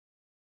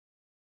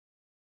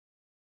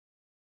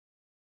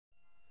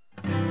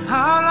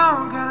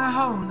I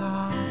hold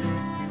on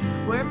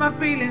when my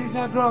feelings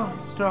are growing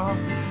strong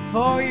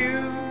for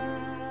you,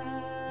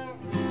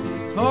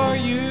 for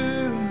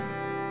you.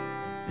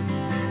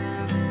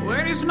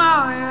 When you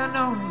smile, I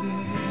know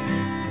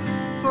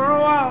it. For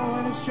a while,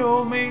 when you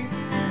show me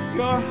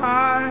your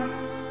heart,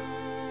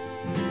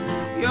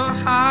 your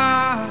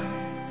heart.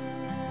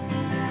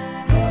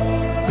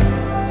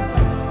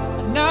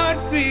 I know it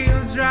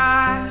feels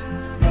right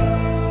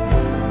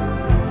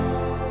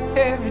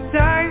every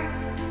time.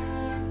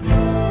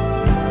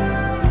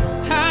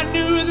 I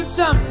knew that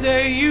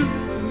someday you'd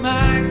be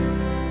mine.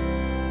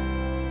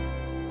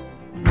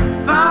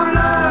 Found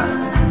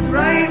love,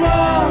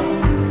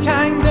 rainbow,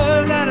 kind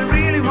of that I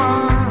really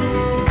want.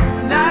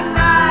 That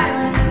night,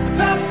 I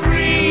felt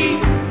free.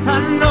 I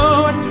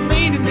know what you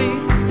mean to me.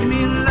 You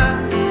mean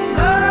love,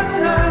 love,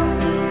 love,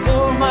 so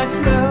much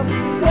love,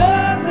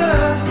 love,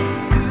 love.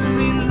 You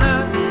mean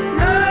love,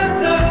 love,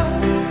 love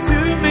to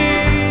me.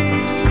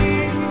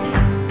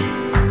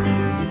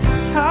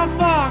 How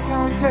far can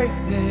we take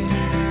this?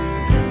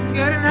 It's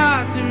getting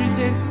hard to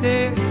resist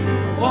it. I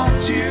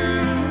want you,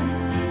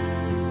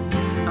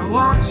 I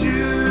want you.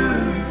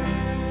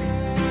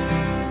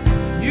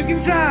 You can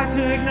try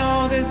to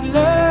ignore this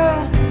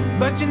love,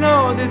 but you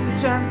know there's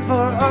a chance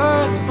for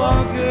us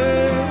for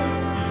good,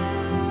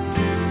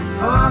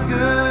 for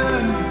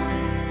good.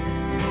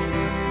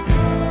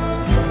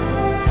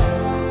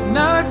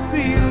 Now it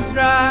feels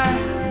right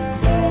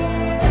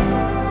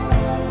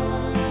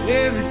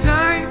every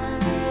time.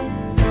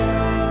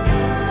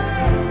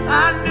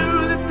 I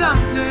knew that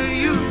someday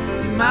you'd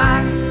be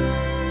mine.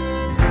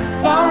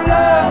 Found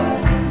love,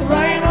 the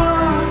right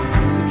one,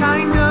 the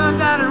kind of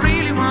that I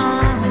really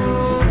want.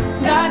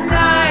 That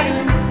night,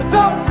 I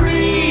felt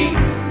free.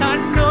 I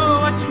know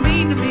what you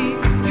mean to me.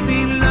 You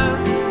mean love,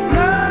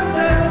 love,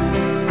 love,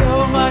 so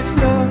much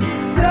love,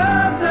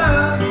 love,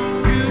 love.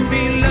 You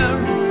mean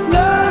love,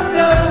 love,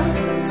 love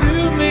to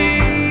me.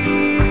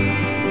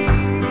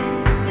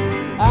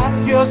 Ask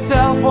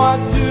yourself, what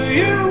do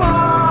you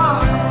want?